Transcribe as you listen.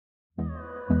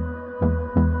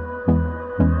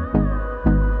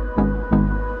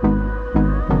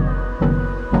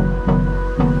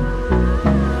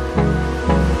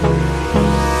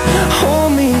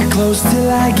close till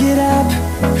I get up.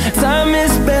 Time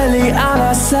is barely on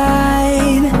our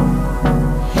side.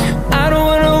 I don't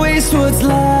wanna waste what's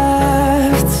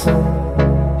left.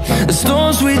 The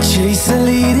storms we chase are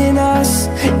leading us,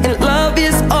 and love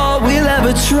is all we'll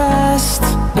ever trust.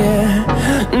 Yeah,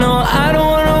 no, I don't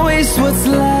wanna waste what's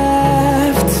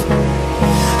left.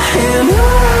 And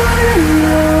on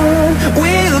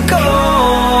we'll go,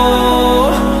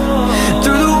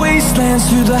 through the wastelands,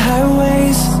 through the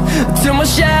highways, till my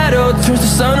shadow turns to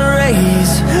sun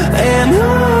rays. And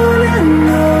on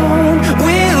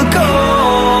we'll go,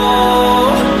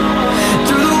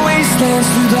 through the wastelands,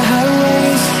 through the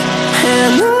highways,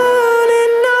 and on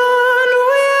we'll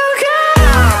go.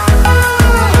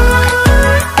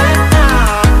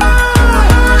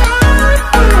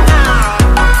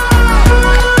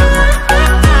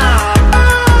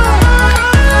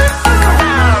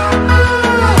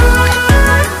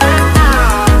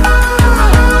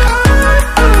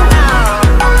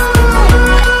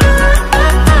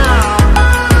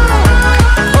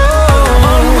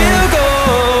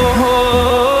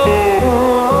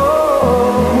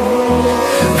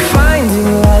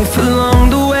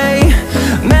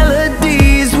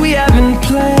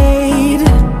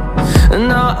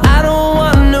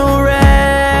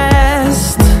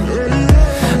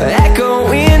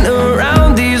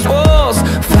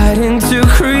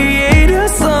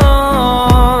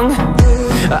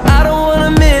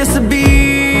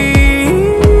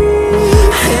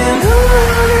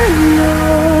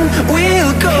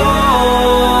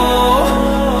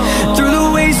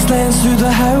 Through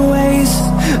the highways,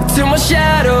 till my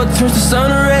shadow turns to sun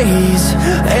rays.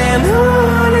 And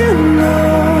on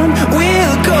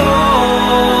we'll go,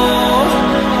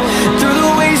 through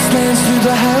the wastelands, through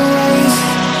the highways,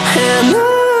 and on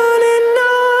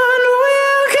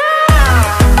we'll go.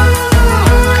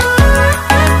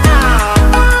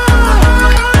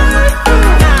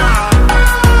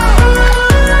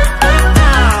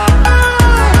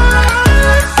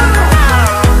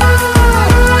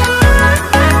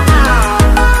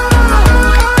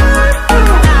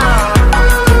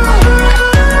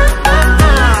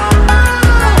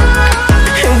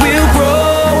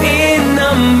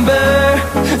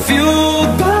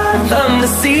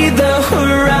 See the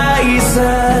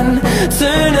horizon,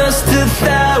 turn us to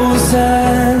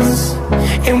thousands,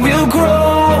 and we'll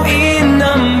grow in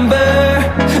number,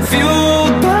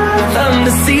 fueled by them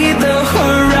to see the